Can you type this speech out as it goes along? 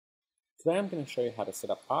Today I'm going to show you how to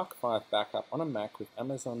set up Arc5 Backup on a Mac with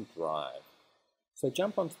Amazon Drive. So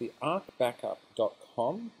jump onto the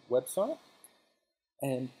arcbackup.com website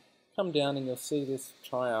and come down and you'll see this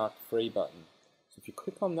Try Arc Free button. So if you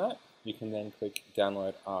click on that, you can then click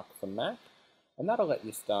Download Arc for Mac, and that'll let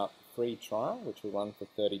you start the free trial, which will run for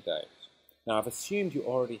 30 days. Now I've assumed you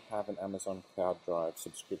already have an Amazon Cloud Drive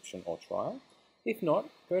subscription or trial. If not,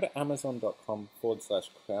 go to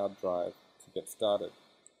amazon.com/cloud drive to get started.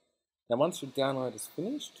 Now once your download is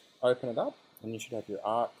finished, open it up and you should have your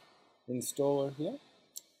Arc installer here.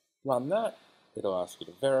 Run that, it'll ask you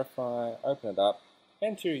to verify, open it up,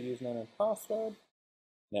 enter your username and password.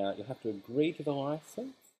 Now you'll have to agree to the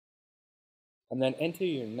license and then enter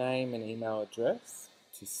your name and email address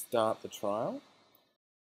to start the trial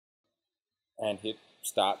and hit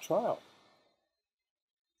Start Trial.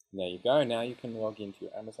 And there you go, now you can log into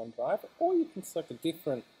your Amazon Drive, or you can select a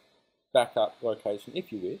different backup location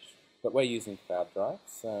if you wish, but we're using Cloud Drive,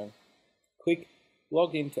 so click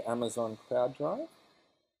Log into Amazon Cloud Drive,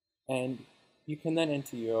 and you can then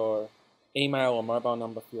enter your email or mobile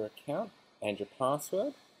number for your account and your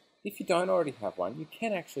password. If you don't already have one, you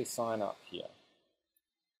can actually sign up here.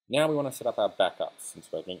 Now we want to set up our backups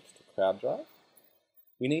since we're linked to Cloud Drive.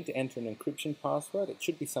 We need to enter an encryption password. It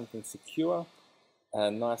should be something secure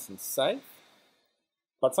and nice and safe,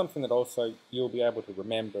 but something that also you'll be able to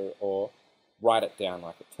remember or write it down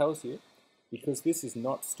like it tells you, because this is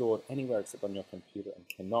not stored anywhere except on your computer and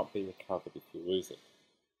cannot be recovered if you lose it.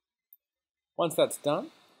 Once that's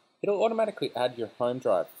done, it'll automatically add your home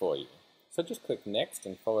drive for you. So just click Next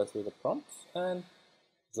and follow through the prompts, and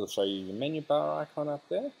it'll show you your menu bar icon up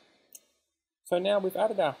there. So now we've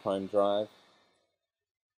added our home drive.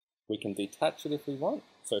 We can detach it if we want.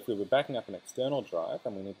 So if we were backing up an external drive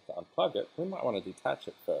and we needed to unplug it, we might want to detach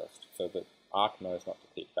it first so that Arc knows not to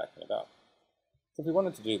keep backing it up. So if we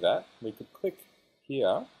wanted to do that, we could click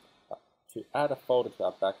here to add a folder to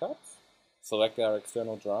our backups, select our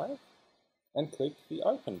external drive, and click the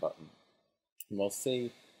Open button. And we'll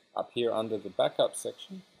see up here under the Backup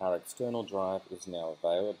section, our external drive is now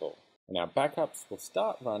available. And our backups will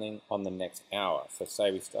start running on the next hour. So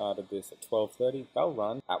say we started this at 12:30, they'll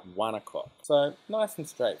run at 1 o'clock. So nice and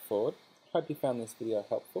straightforward. Hope you found this video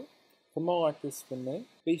helpful. For more like this from me,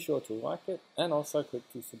 be sure to like it and also click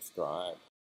to subscribe.